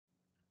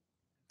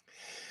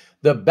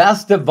The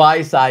best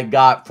advice I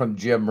got from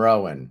Jim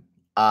Rohn.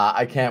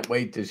 I can't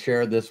wait to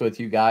share this with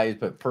you guys,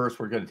 but first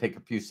we're going to take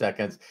a few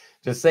seconds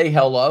to say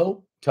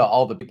hello to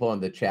all the people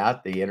in the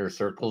chat, the inner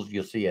circles.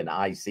 You'll see an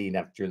IC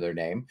next to their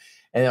name,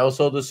 and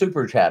also the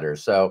super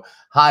chatters. So,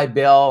 hi,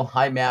 Bill.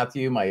 Hi,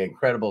 Matthew, my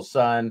incredible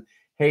son.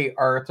 Hey,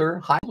 Arthur.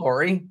 Hi,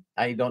 Lori.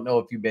 I don't know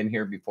if you've been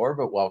here before,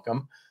 but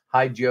welcome.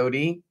 Hi,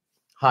 Jody.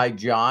 Hi,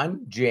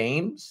 John,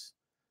 James,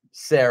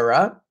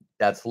 Sarah.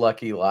 That's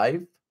Lucky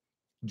Life.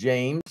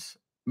 James,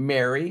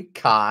 Mary,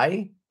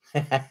 Kai.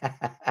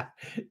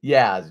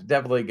 Yeah, it's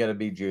definitely going to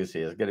be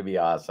juicy. It's going to be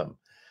awesome.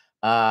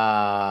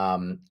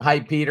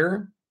 Hi,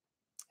 Peter.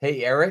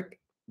 Hey, Eric.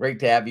 Great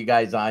to have you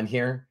guys on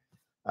here.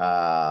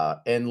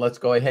 And let's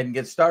go ahead and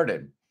get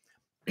started.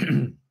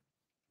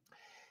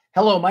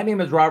 Hello, my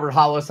name is Robert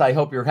Hollis. I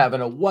hope you're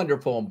having a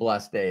wonderful and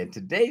blessed day. And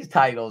today's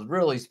title is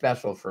really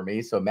special for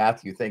me. So,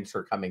 Matthew, thanks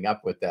for coming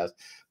up with this.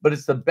 But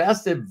it's the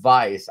best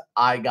advice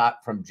I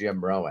got from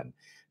Jim Rohn.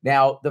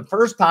 Now, the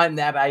first time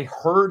that I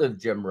heard of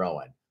Jim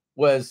Rohn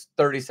was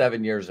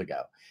 37 years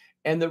ago.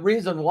 And the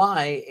reason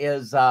why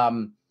is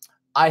I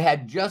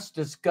had just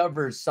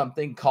discovered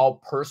something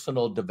called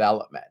personal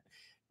development.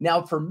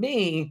 Now, for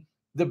me,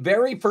 the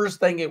very first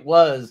thing it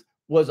was,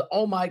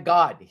 oh my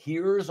God,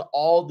 here's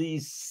all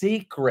these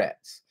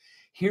secrets.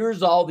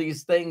 Here's all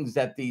these things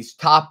that these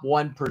top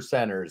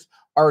 1%ers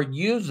are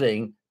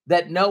using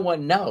that no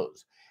one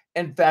knows.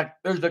 In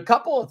fact, there's a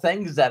couple of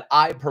things that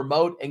I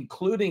promote,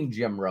 including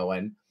Jim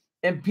Rohn,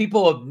 and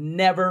people have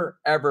never,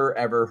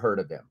 ever heard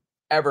of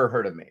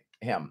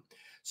him.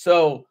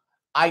 So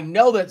I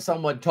know that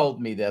someone told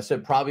me this.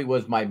 It probably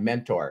was my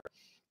mentor.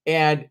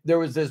 And there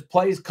was this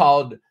place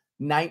called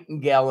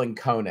Nightingale and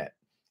Conant.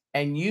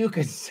 And you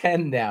could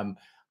send them,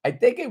 I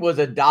think it was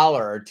 $1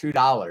 or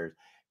 $2,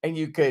 and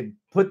you could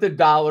put the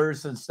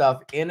dollars and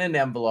stuff in an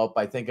envelope.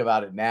 I think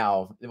about it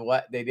now.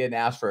 What they didn't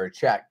ask for a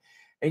check,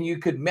 and you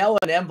could mail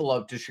an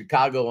envelope to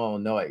Chicago,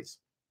 Illinois,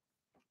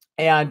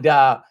 and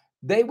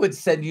they would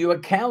send you a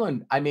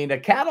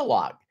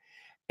catalog.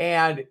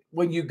 And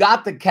when you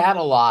got the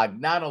catalog,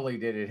 not only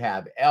did it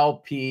have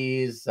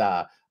LPs,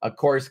 of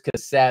course,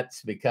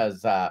 cassettes,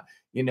 because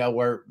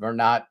we're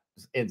not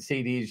in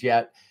CDs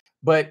yet.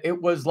 But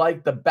it was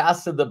like the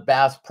best of the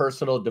best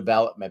personal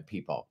development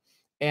people.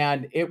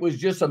 And it was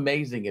just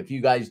amazing. If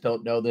you guys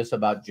don't know this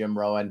about Jim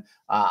Rohn,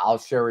 I'll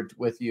share it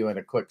with you in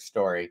a quick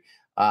story.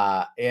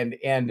 So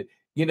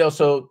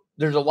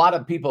there's a lot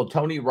of people.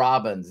 Tony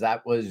Robbins,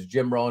 that was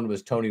Jim Rohn,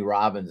 was Tony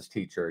Robbins'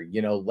 teacher.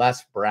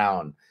 Les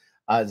Brown,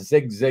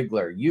 Zig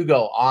Ziglar. You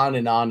go on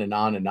and on and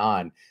on and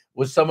on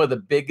with some of the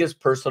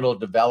biggest personal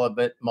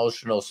development,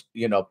 motivational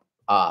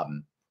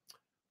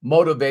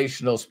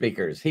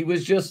speakers. He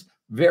was just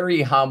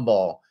very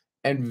humble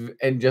and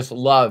just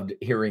loved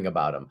hearing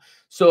about him.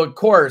 So, of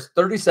course,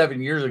 37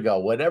 years ago,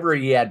 whatever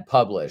he had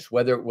published,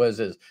 whether it was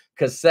his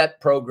cassette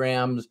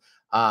programs,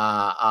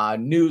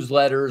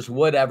 newsletters,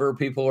 whatever,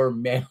 people were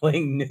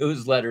mailing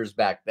newsletters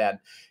back then,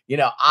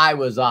 I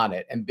was on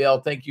it. And Bill,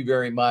 thank you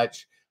very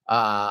much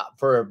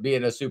for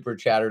being a super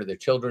chatter. The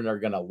children are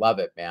going to love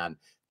it, man.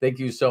 Thank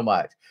you so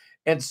much.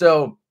 And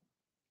so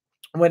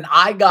when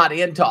I got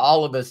into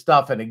all of this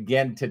stuff, and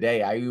again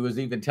today, I was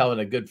even telling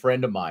a good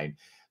friend of mine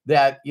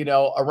that,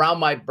 around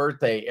my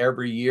birthday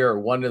every year,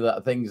 one of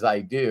the things I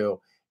do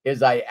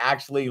is I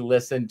actually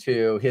listen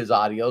to his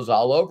audios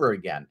all over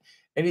again.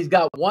 And he's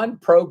got one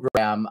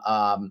program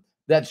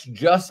that's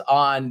just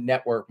on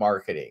network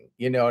marketing.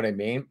 You know what I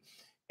mean?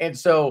 And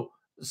so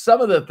some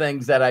of the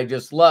things that I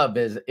just love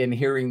is in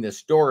hearing this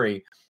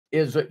story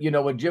is,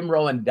 when Jim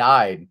Rohn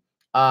died,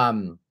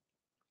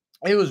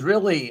 it was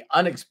really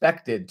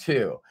unexpected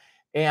too.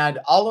 And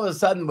all of a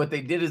sudden what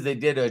they did is they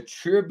did a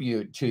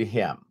tribute to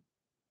him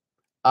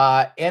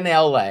in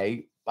LA.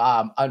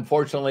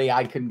 Unfortunately,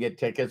 I couldn't get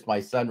tickets.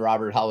 My son,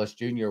 Robert Hollis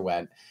Jr.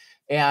 went.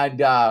 And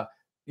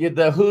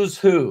the who's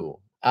who,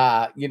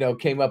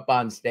 came up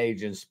on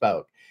stage and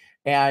spoke.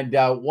 And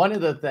one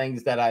of the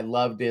things that I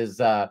loved is,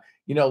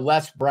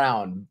 Les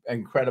Brown,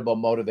 incredible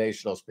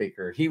motivational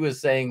speaker. He was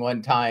saying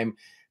one time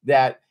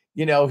that,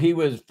 he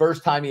was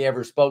first time he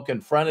ever spoke in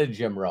front of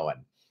Jim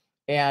Rohn.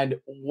 And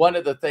one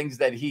of the things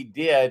that he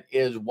did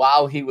is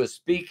while he was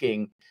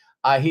speaking,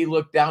 he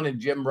looked down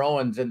and Jim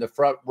Rohn's in the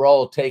front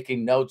row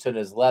taking notes in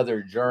his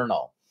leather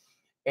journal.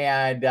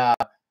 And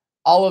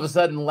all of a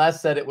sudden,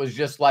 Les said it was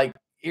just like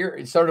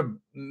sort of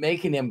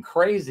making him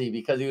crazy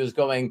because he was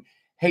going,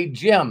 "Hey,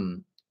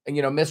 Jim,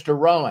 Mr.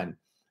 Rohn."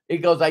 He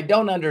goes, "I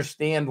don't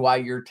understand why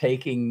you're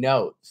taking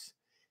notes."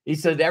 He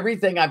said,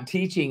 "Everything I'm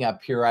teaching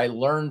up here, I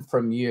learned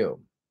from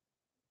you."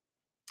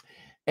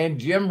 And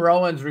Jim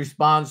Rohn's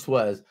response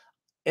was,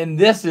 "And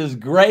this is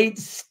great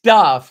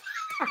stuff."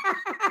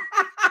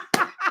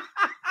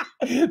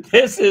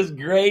 This is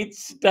great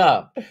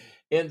stuff.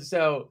 And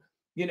so,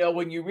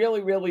 when you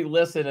really, really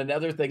listen,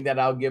 another thing that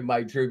I'll give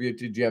my tribute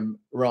to Jim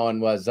Rohn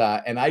was,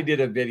 and I did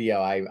a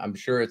video, I'm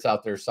sure it's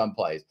out there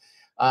someplace.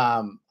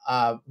 But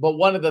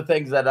one of the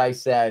things that I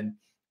said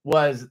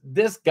was,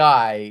 this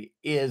guy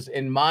is,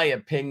 in my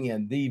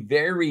opinion, the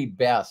very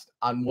best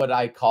on what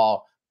I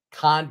call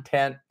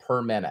content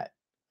per minute.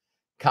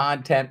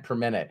 Content per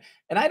minute.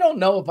 And I don't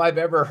know if I've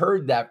ever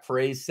heard that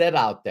phrase said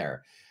out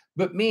there.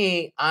 But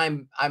me,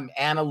 I'm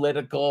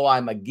analytical.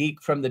 I'm a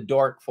geek from the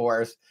dork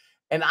force.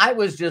 And I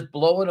was just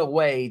blown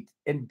away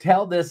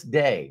until this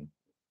day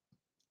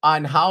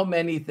on how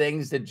many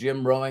things that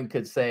Jim Rohn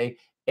could say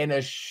in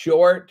a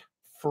short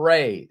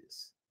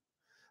phrase.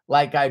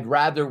 Like, I'd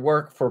rather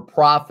work for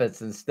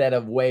profits instead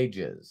of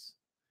wages.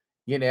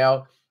 You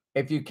know,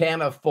 if you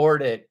can't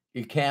afford it,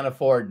 you can't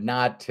afford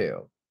not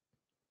to.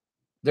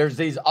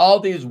 There's all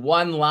these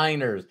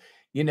one-liners,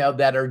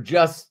 that are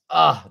just,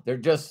 they're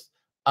just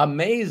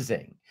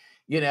amazing,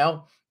 you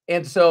know?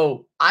 And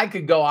so I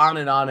could go on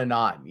and on and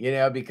on,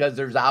 because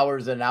there's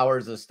hours and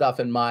hours of stuff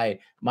in my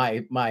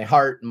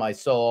heart and my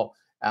soul,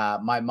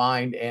 my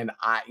mind, and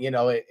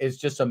it's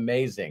just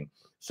amazing.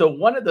 So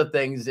one of the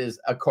things is,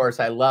 of course,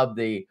 I love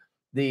the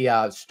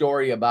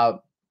story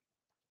about,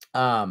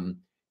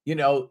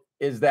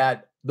 is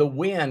that the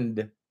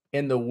wind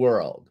in the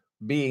world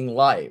being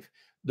life,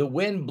 the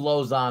wind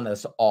blows on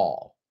us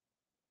all.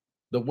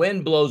 The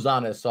wind blows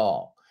on us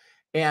all.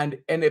 And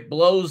it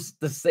blows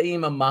the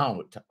same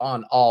amount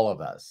on all of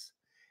us.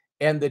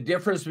 And the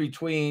difference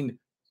between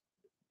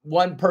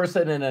one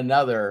person and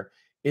another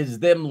is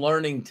them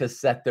learning to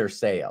set their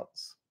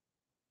sails.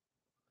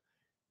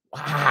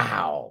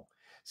 Wow.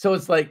 So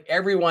it's like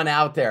everyone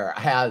out there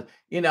has,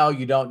 you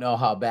don't know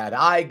how bad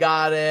I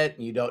got it.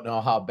 You don't know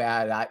how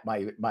bad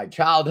my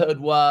childhood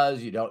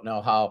was. You don't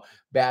know how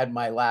bad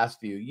my last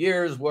few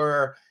years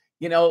were.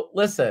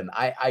 Listen,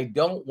 I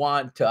don't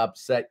want to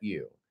upset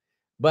you,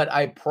 but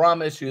I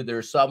promise you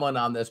there's someone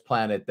on this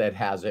planet that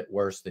has it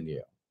worse than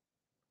you.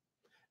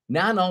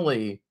 Not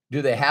only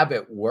do they have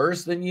it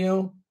worse than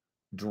you,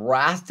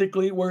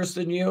 drastically worse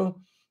than you,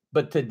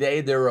 but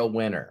today they're a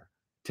winner.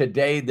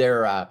 Today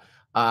they're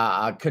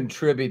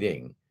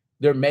contributing.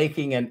 They're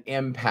making an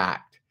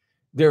impact.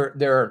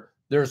 They're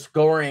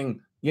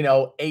scoring,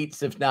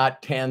 eights, if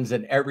not tens,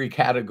 in every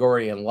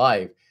category in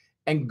life,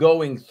 and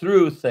going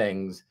through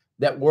things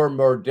that were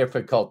more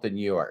difficult than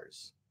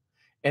yours.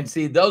 And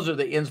see, those are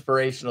the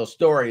inspirational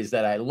stories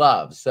that I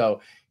love.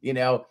 So,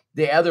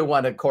 the other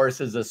one, of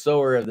course, is the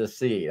sower of the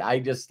seed. I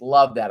just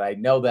love that. I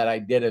know that I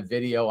did a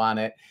video on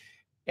it.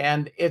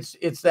 And it's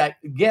that,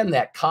 again,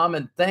 that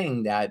common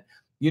thing that,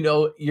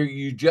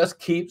 you just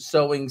keep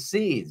sowing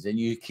seeds, and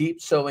you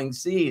keep sowing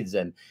seeds.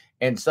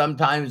 And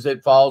sometimes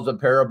it follows a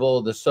parable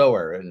of the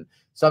sower, and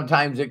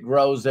sometimes it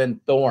grows in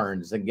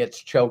thorns and gets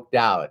choked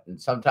out. And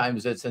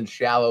sometimes it's in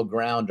shallow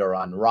ground or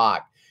on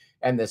rock,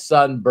 and the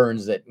sun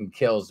burns it and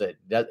kills it.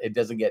 It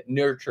doesn't get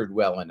nurtured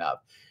well enough.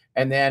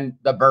 And then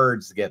the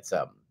birds get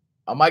them.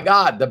 Oh my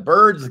God, the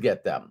birds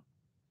get them.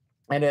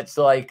 And it's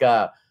like,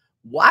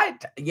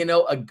 what?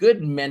 A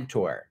good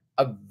mentor,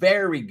 a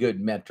very good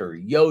mentor,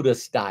 Yoda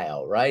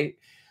style, right?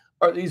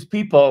 Are these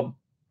people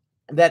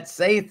that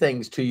say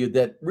things to you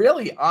that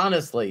really,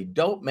 honestly,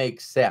 don't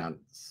make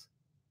sense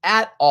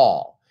at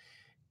all.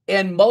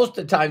 And most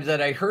of the times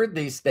that I heard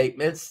these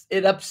statements,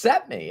 it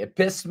upset me. It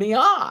pissed me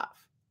off.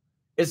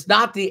 It's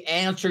not the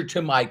answer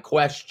to my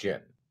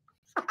question.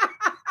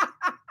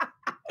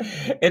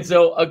 And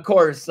so, of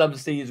course, some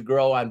seeds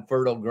grow on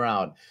fertile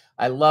ground.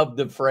 I love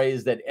the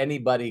phrase that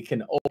anybody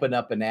can open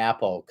up an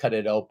apple, cut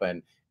it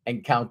open,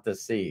 and count the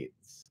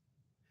seeds.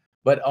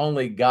 But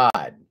only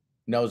God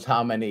knows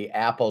how many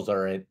apples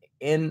are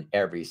in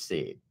every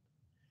seed.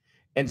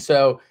 And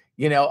so,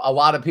 a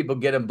lot of people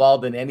get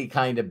involved in any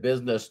kind of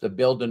business to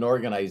build an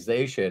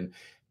organization,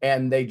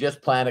 and they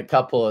just plant a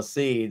couple of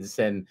seeds,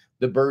 and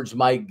the birds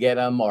might get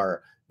them,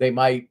 or they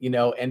might,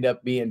 end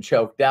up being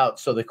choked out.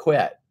 So they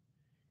quit.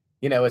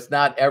 It's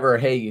not ever,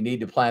 hey, you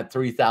need to plant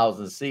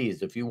 3,000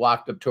 seeds. If you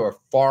walked up to a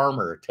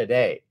farmer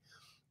today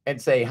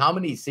and say, how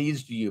many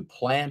seeds do you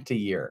plant a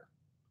year?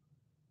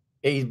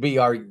 He'd be,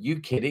 are you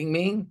kidding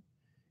me?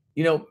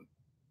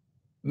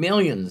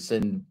 Millions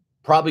and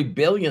probably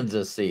billions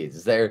of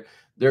seeds.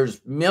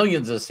 There's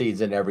millions of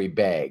seeds in every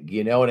bag.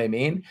 You know what I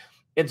mean?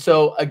 And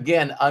so,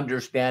 again,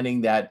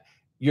 understanding that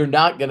you're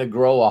not going to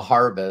grow a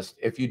harvest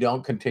if you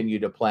don't continue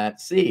to plant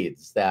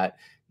seeds, that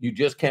you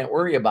just can't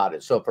worry about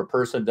it. So if a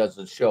person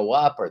doesn't show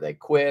up, or they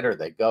quit, or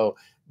they go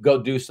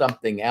do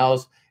something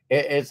else,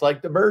 it's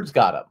like the birds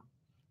got them.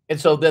 And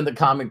so then the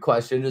common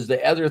question is,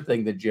 the other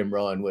thing that Jim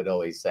Rohn would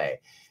always say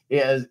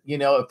is,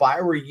 if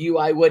I were you,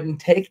 I wouldn't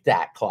take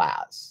that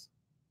class.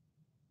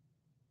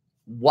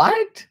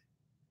 What?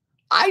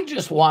 I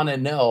just want to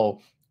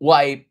know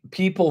why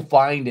people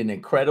find an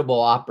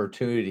incredible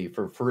opportunity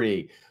for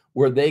free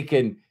where they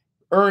can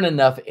earn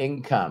enough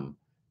income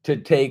to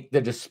take the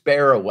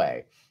despair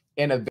away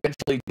and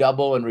eventually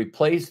double and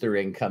replace their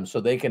income so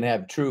they can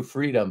have true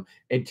freedom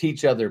and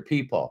teach other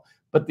people.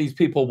 But these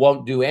people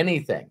won't do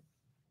anything.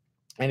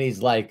 And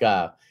he's like,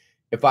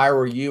 if I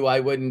were you, I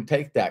wouldn't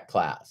take that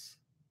class.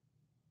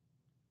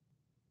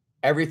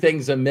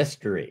 Everything's a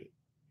mystery.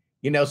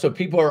 So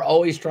people are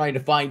always trying to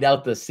find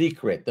out the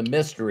secret, the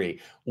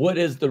mystery. What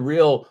is the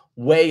real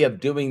way of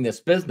doing this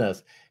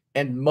business?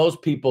 And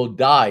most people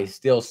die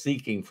still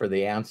seeking for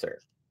the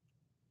answer.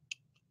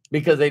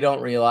 because they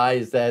don't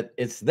realize that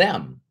it's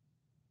them.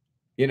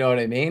 You know what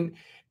I mean?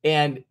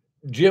 And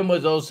Jim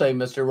was also,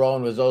 Mr.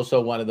 Rohn was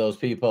also one of those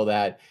people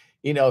that,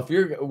 if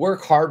you're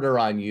work harder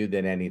on you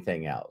than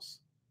anything else,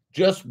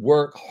 just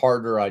work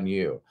harder on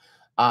you.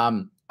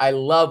 I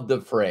love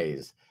the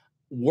phrase,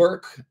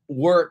 work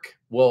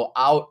will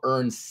out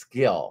earn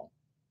skill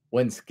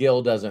when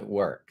skill doesn't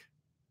work.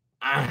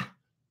 Ah,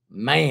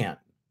 man,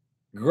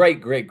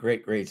 great, great,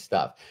 great, great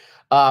stuff.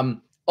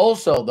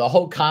 Also, the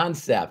whole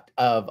concept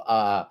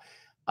of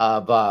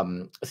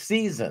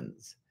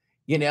seasons.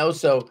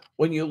 So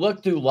when you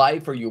look through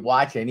life or you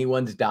watch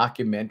anyone's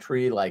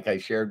documentary, like I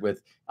shared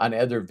with on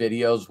other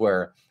videos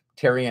where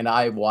Terry and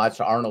I have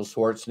watched Arnold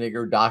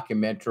Schwarzenegger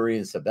documentary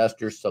and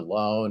Sylvester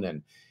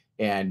Stallone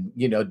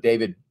and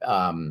David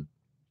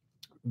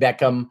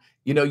Beckham,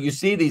 you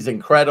see these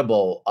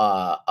incredible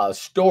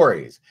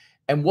stories.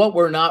 And what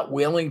we're not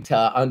willing to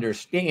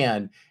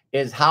understand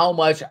is how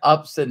much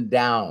ups and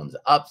downs,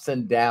 ups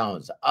and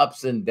downs,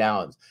 ups and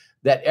downs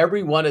that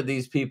every one of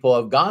these people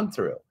have gone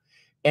through.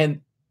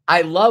 And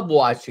I love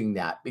watching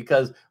that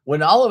because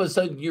when all of a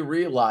sudden you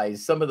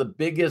realize some of the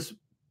biggest,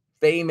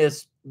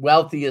 famous,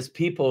 wealthiest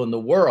people in the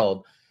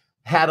world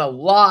had a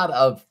lot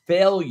of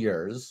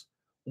failures,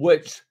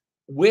 which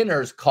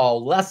winners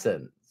call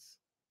lessons.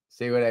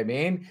 See what I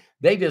mean?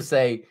 They just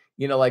say,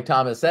 like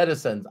Thomas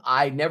Edison's,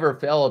 I never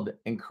failed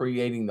in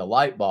creating the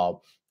light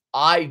bulb.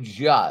 I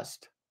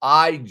just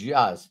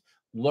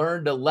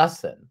learned a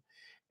lesson.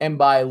 And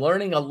by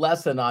learning a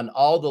lesson on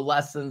all the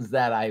lessons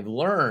that I've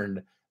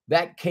learned,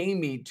 that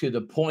came me to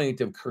the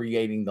point of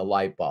creating the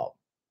light bulb.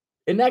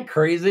 Isn't that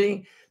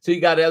crazy? So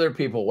you got other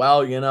people,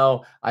 well,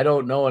 I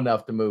don't know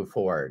enough to move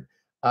forward.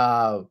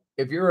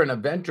 If you're an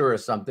inventor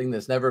of something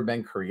that's never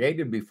been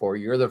created before,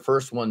 you're the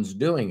first ones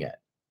doing it.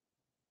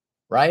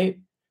 Right?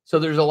 So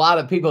there's a lot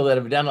of people that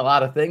have done a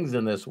lot of things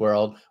in this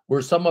world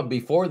where someone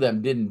before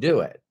them didn't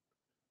do it.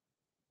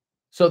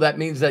 So that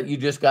means that you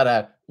just got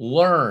to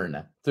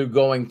learn through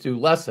going through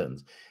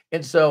lessons.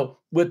 And so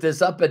with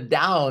this up and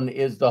down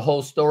is the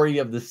whole story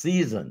of the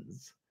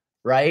seasons,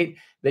 right?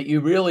 That you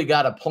really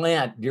got to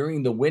plant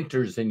during the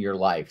winters in your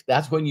life.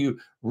 That's when you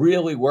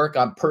really work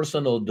on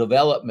personal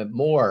development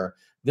more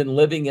than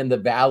living in the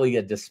valley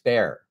of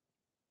despair.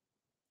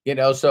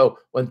 So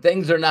when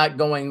things are not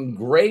going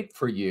great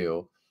for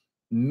you,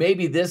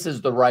 maybe this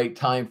is the right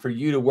time for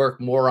you to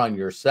work more on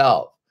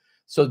yourself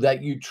so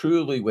that you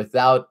truly,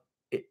 without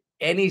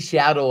any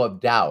shadow of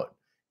doubt,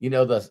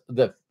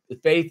 the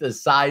faith the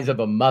size of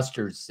a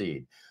mustard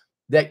seed,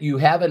 that you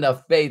have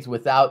enough faith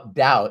without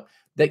doubt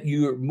that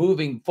you're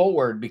moving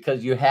forward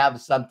because you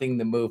have something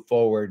to move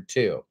forward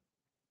to,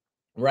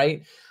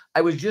 right?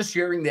 I was just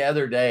sharing the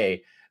other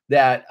day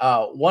that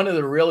one of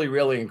the really,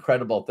 really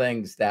incredible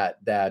things that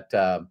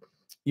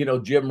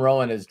Jim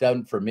Rohn has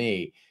done for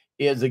me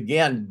is,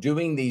 again,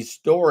 doing these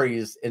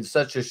stories in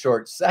such a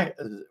short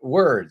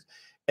words.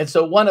 And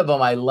so one of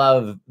them, I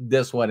love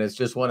this one. It's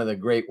just one of the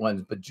great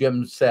ones. But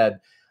Jim said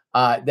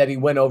that he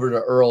went over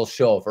to Earl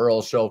Schoaf.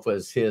 Earl Schoaf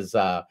was his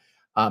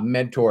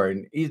mentor.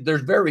 And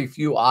there's very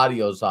few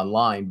audios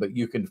online, but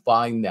you can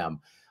find them.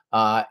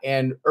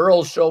 And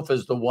Earl Schoaf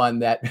is the one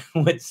that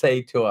would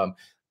say to him,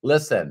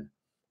 listen,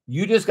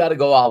 you just got to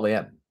go all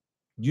in.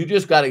 You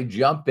just got to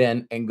jump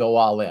in and go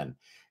all in.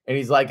 And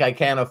he's like, I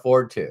can't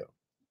afford to.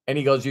 And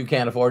he goes, you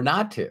can't afford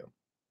not to.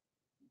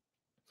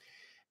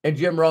 And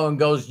Jim Rohn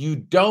goes, you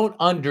don't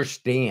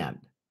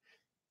understand.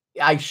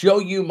 I show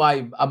you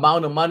my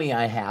amount of money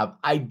I have.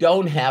 I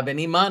don't have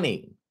any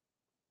money.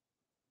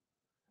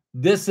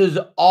 This is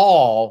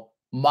all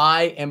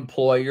my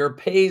employer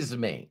pays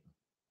me.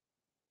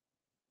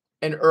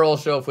 And Earl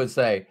Schoaf would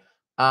say,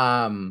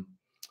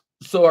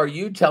 so are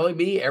you telling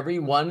me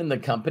everyone in the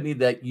company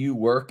that you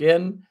work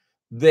in,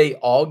 they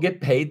all get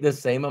paid the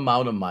same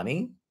amount of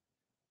money?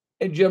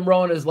 And Jim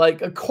Rohn is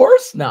like, of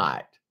course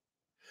not.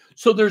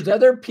 So there's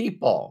other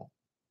people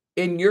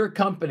in your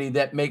company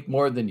that make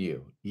more than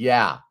you.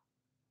 Yeah.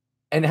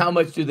 And how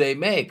much do they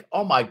make?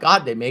 Oh my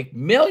God, they make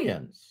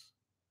millions.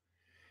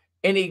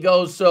 And he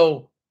goes,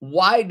 so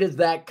why does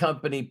that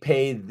company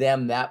pay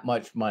them that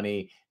much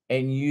money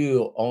and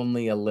you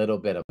only a little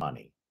bit of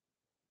money?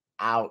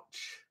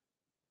 Ouch.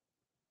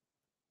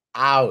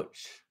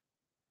 Ouch.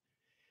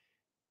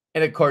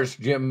 And of course,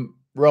 Jim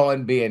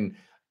Rohn, being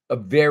a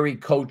very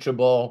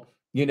coachable,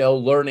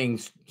 learning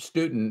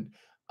student,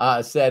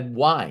 said,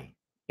 why?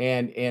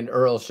 And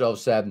Earl Schoaf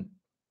said,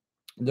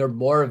 they're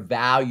more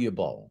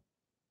valuable.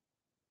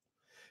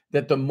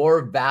 That the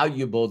more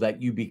valuable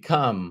that you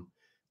become,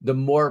 the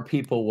more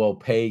people will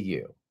pay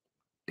you.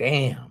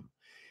 Damn.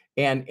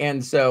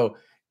 And so,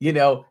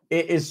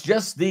 it's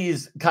just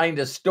these kind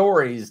of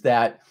stories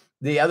that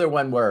the other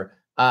one where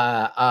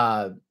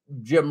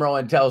Jim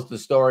Rohn tells the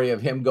story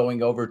of him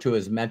going over to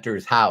his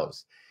mentor's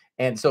house.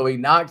 And so he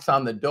knocks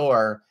on the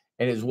door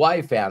and his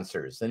wife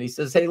answers and he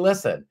says, hey,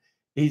 listen,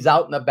 he's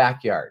out in the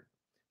backyard.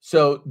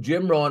 So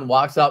Jim Rohn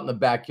walks out in the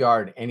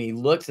backyard and he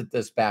looks at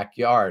this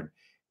backyard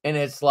and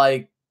it's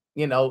like,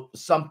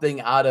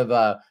 something out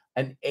of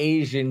an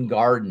Asian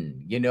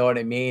garden. You know what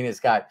I mean? It's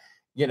got,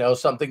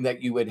 something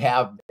that you would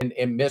have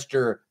in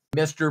Mr.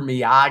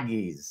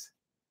 Miyagi's.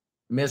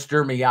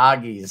 Mr.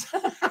 Miyagi's.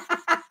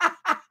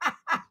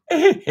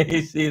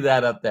 You see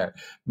that up there.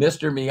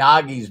 Mr.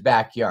 Miyagi's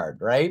backyard,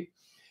 right?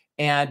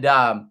 And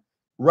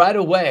right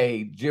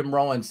away, Jim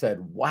Rohn said,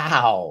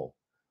 wow,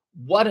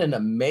 what an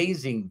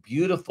amazing,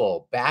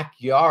 beautiful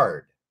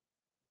backyard.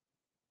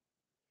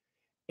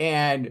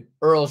 And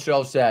Earl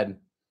Show said,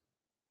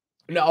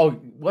 no,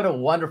 what a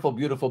wonderful,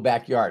 beautiful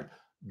backyard.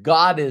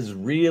 God has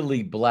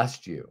really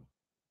blessed you.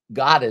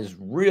 God has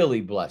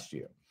really blessed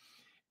you.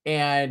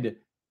 And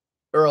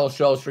Earl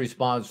Show's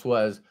response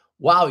was,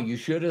 wow, you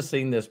should have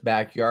seen this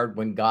backyard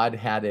when God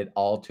had it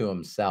all to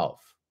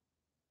himself.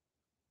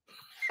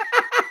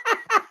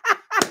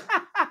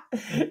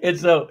 And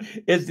so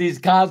it's these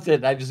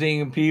constant, I'm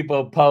seeing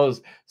people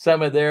post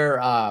some of their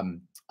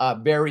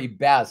very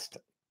best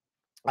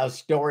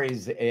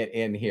stories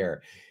in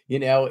here.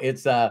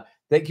 It's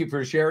thank you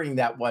for sharing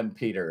that one,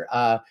 Peter.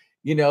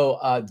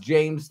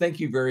 James, thank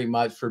you very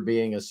much for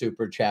being a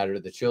super chatter.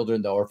 The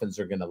children, the orphans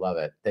are going to love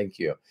it. Thank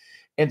you.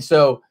 And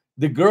so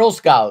the Girl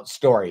Scout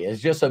story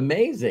is just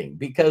amazing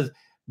because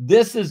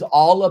this is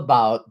all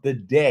about the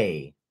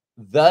day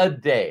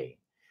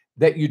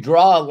that you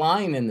draw a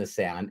line in the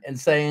sand and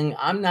saying,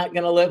 I'm not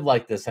going to live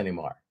like this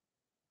anymore.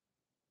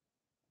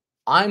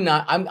 I'm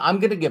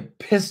going to get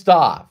pissed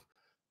off.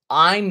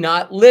 I'm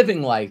not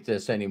living like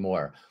this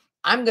anymore.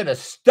 I'm going to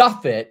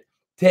stuff it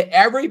to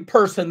every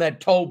person that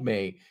told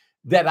me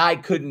that I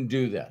couldn't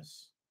do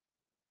this.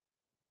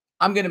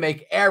 I'm going to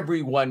make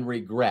everyone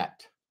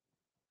regret,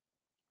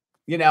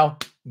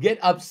 get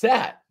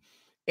upset.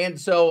 And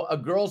so a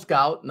Girl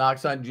Scout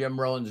knocks on Jim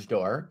Rohn's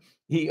door.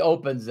 He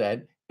opens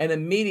it and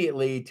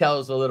immediately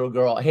tells the little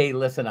girl, hey,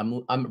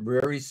 listen, I'm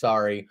very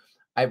sorry.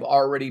 I've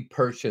already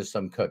purchased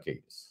some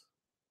cookies.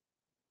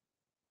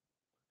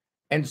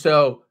 And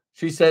so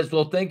she says,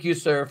 well, thank you,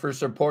 sir, for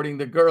supporting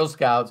the Girl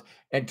Scouts,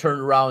 and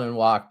turned around and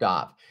walked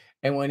off.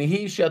 And when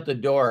he shut the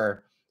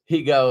door,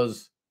 he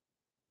goes,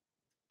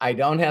 I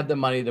don't have the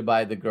money to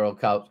buy the Girl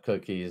Scout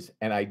cookies,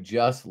 and I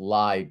just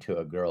lied to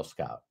a Girl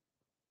Scout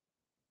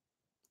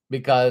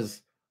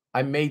because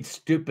I made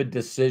stupid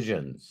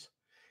decisions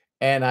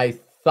and I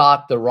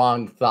thought the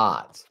wrong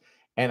thoughts,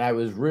 and I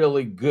was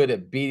really good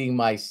at beating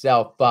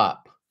myself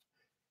up.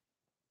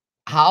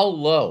 How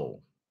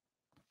low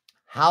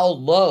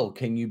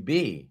can you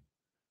be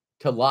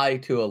to lie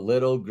to a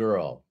little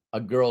girl,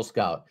 a Girl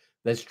Scout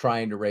that's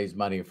trying to raise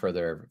money for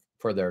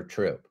their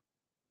troop?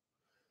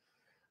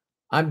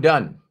 I'm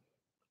done.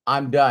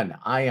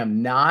 I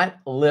am not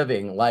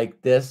living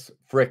like this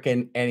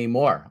frickin'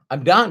 anymore.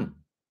 I'm done.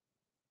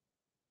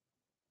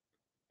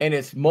 And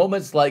it's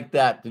moments like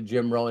that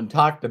Jim Rohn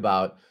talked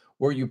about,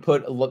 where you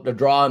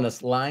draw on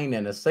this line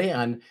in the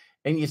sand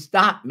and you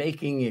stop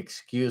making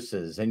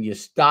excuses and you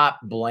stop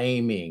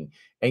blaming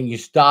and you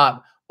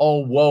stop, oh,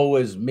 woe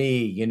is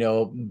me,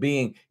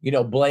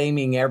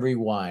 blaming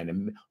everyone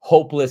and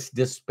hopeless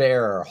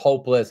despair,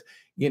 hopeless,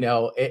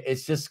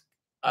 it's just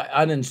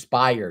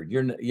uninspired.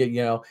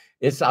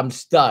 I'm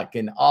stuck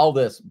in all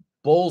this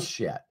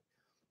bullshit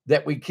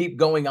that we keep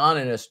going on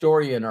in a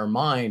story in our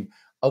mind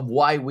of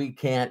why we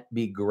can't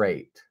be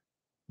great,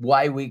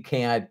 why we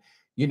can't,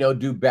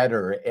 do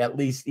better, at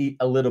least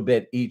a little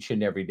bit each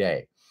and every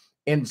day.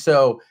 And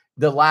so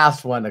the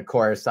last one, of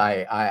course,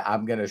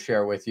 I'm going to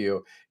share with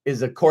you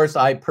is, of course,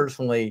 I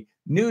personally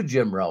knew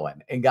Jim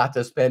Rohn and got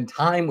to spend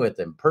time with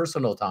him,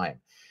 personal time.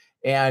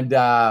 And,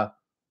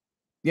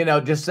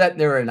 just sitting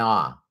there in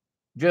awe,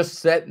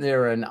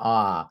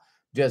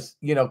 just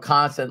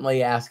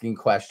constantly asking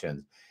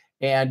questions.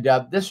 And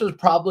this was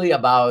probably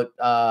about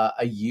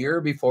a year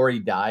before he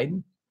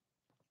died.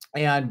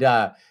 And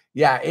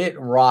it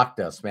rocked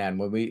us,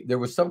 man. There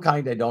was some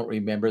kind, I don't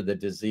remember the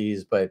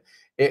disease, but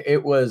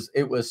it was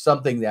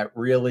something that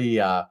really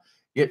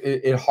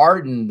it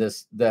hardened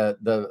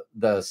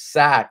the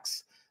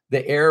sacs,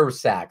 the air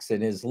sacs in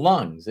his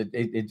lungs.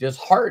 It just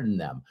hardened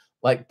them,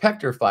 like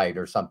petrified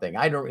or something.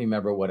 I don't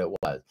remember what it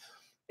was.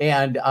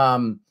 And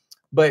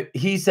but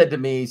he said to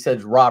me, he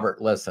says,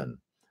 Robert, listen,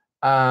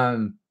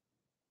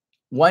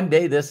 one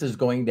day this is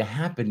going to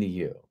happen to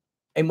you.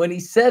 And when he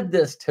said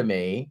this to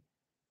me,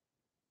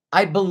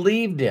 I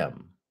believed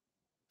him.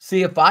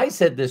 See, if I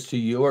said this to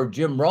you, or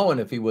Jim Rohn,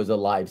 if he was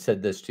alive,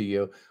 said this to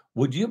you,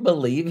 would you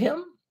believe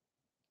him?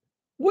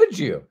 Would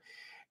you?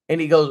 And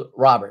he goes,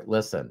 Robert,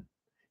 listen.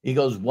 He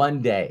goes,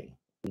 one day,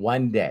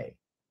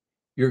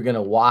 you're going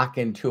to walk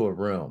into a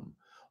room,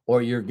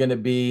 or you're going to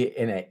be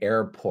in an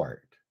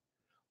airport,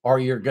 or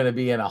you're going to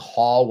be in a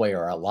hallway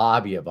or a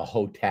lobby of a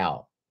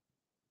hotel.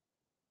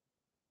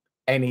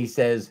 And he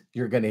says,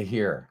 you're going to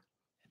hear,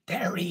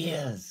 there he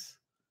is.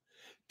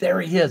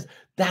 There he is.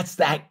 That's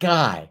that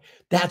guy.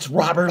 That's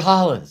Robert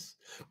Hollis.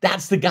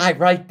 That's the guy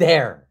right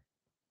there.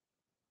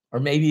 Or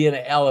maybe in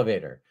an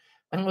elevator.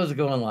 And I was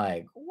going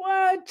like,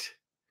 what?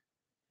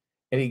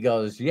 And he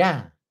goes,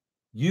 yeah,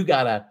 you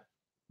got to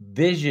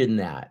vision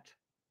that.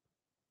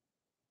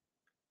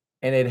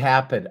 And it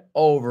happened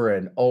over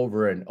and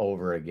over and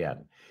over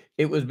again.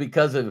 it was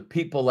because of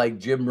people like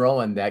Jim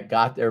Rohn that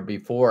got there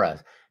before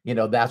us. You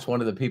know, that's one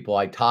of the people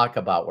I talk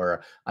about,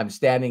 where I'm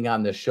standing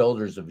on the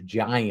shoulders of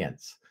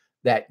giants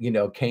that, you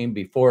know, came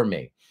before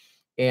me.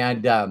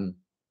 And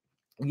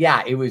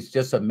yeah, it was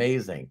just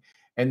amazing.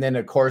 And then,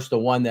 of course, the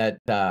one that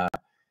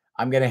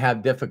I'm going to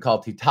have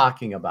difficulty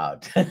talking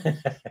about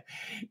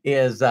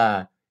is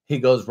he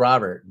goes,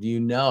 Robert, do you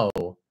know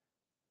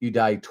you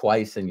died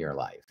twice in your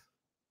life?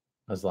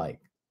 I was like,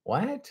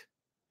 what?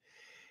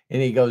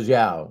 And he goes,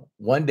 yeah,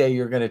 one day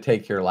you're going to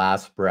take your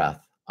last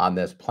breath on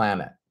this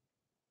planet.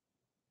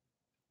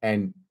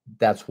 And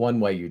that's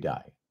one way you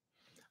die.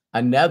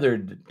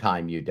 Another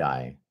time you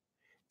die,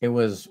 it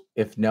was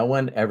if no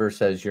one ever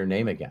says your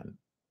name again.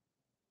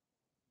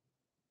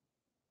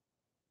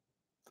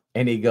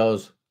 And he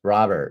goes,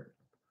 Robert,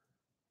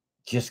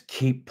 just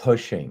keep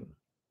pushing.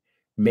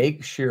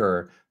 Make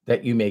sure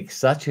that you make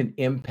such an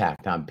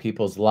impact on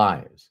people's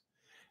lives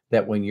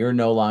that when you're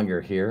no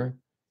longer here,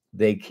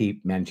 they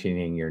keep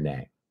mentioning your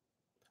name.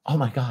 Oh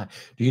my God.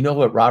 Do you know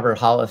what Robert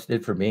Hollis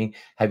did for me?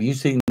 Have you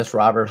seen this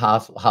Robert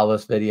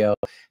Hollis video?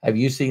 Have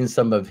you seen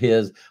some of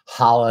his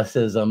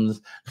Hollisisms?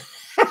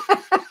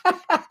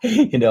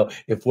 You know,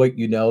 if what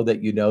you know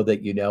that you know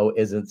that you know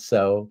isn't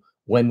so,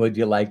 when would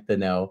you like to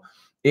know?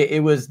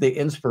 It was the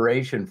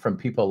inspiration from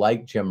people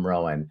like Jim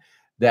Rohn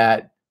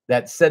that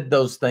said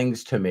those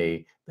things to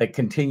me that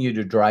continue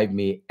to drive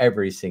me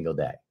every single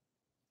day.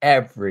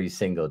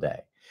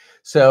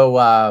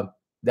 So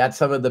that's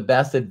some of the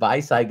best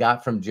advice I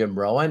got from Jim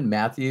Rohn.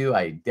 Matthew,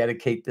 I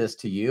dedicate this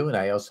to you, and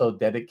I also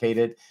dedicate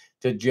it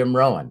to Jim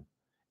Rohn.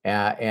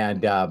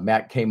 And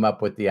Matt came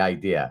up with the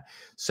idea.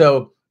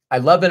 So I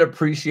love and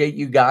appreciate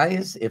you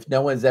guys. If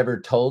no one's ever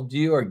told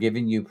you or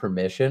given you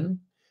permission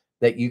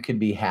that you can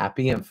be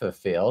happy and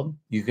fulfilled,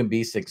 you can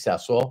be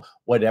successful,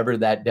 whatever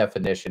that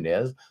definition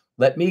is,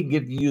 let me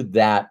give you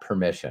that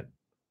permission.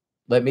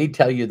 Let me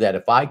tell you that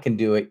if I can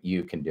do it,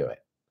 you can do it.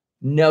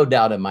 No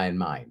doubt in my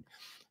mind.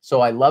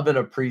 So I love and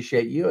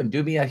appreciate you, and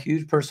do me a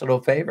huge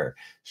personal favor.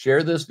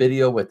 Share this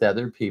video with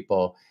other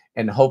people,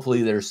 and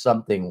hopefully there's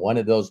something, one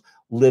of those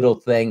little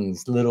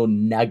things, little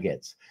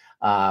nuggets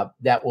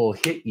that will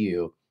hit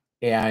you,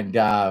 and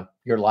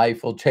your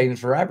life will change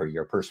forever.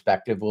 Your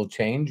perspective will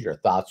change. Your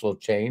thoughts will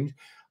change.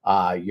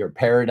 Your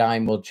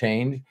paradigm will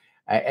change.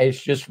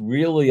 It's just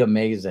really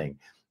amazing.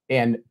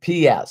 And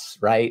P.S.,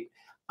 right?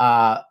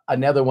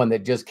 Another one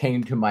that just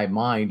came to my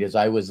mind is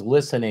I was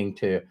listening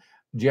to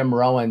Jim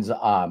Rowan's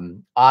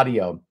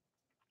audio,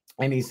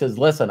 and he says,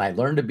 "Listen, I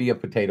learned to be a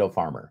potato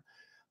farmer.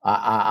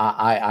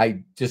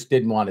 I just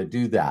didn't want to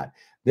do that.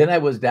 Then I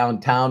was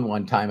downtown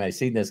one time. I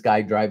seen this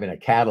guy driving a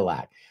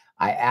Cadillac.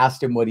 I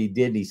asked him what he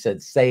did. And he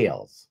said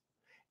sales,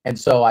 and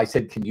so I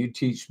said, "Can you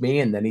teach me?"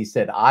 And then he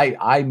said,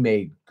 "I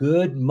made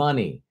good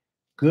money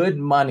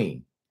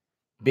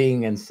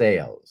being in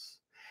sales."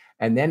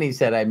 And then he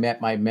said, I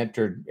met my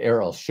mentor,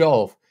 Errol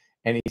Schoff,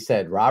 and he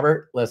said,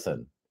 Robert,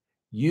 listen,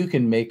 you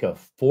can make a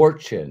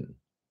fortune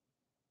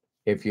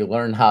if you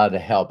learn how to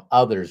help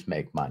others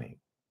make money.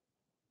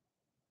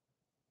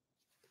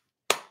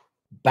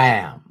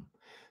 Bam.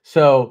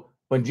 So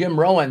when Jim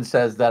Rohn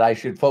says that I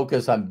should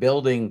focus on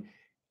building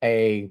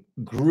a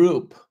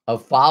group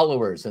of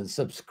followers and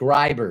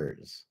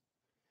subscribers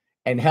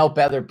and help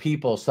other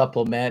people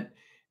supplement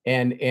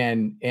and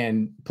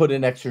put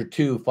an extra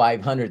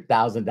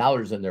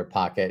 $500,000 in their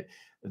pocket.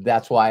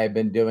 That's why I've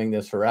been doing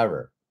this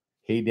forever.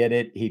 He did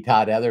it. He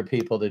taught other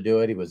people to do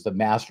it. He was the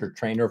master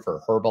trainer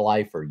for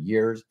Herbalife for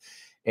years.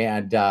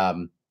 And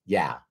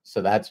yeah,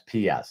 so that's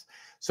PS.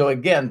 So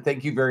again,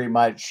 thank you very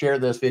much. Share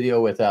this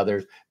video with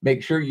others.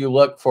 Make sure you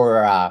look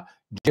for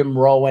Jim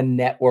Rohn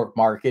Network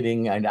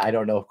Marketing. And I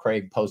don't know if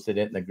Craig posted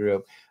it in the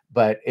group,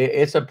 but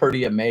it's a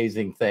pretty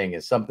amazing thing.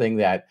 It's something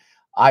that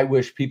I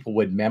wish people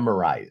would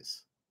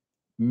memorize,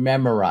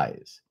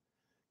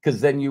 because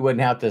then you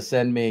wouldn't have to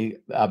send me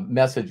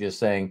messages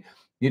saying,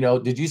 you know,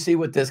 did you see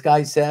what this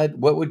guy said?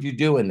 What would you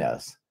do in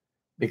this?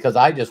 Because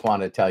I just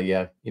want to tell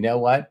you, you know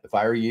what? If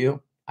I were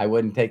you, I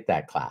wouldn't take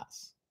that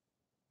class.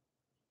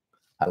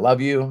 I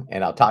love you,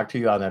 and I'll talk to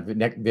you on the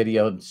next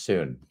video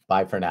soon.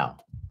 Bye for now.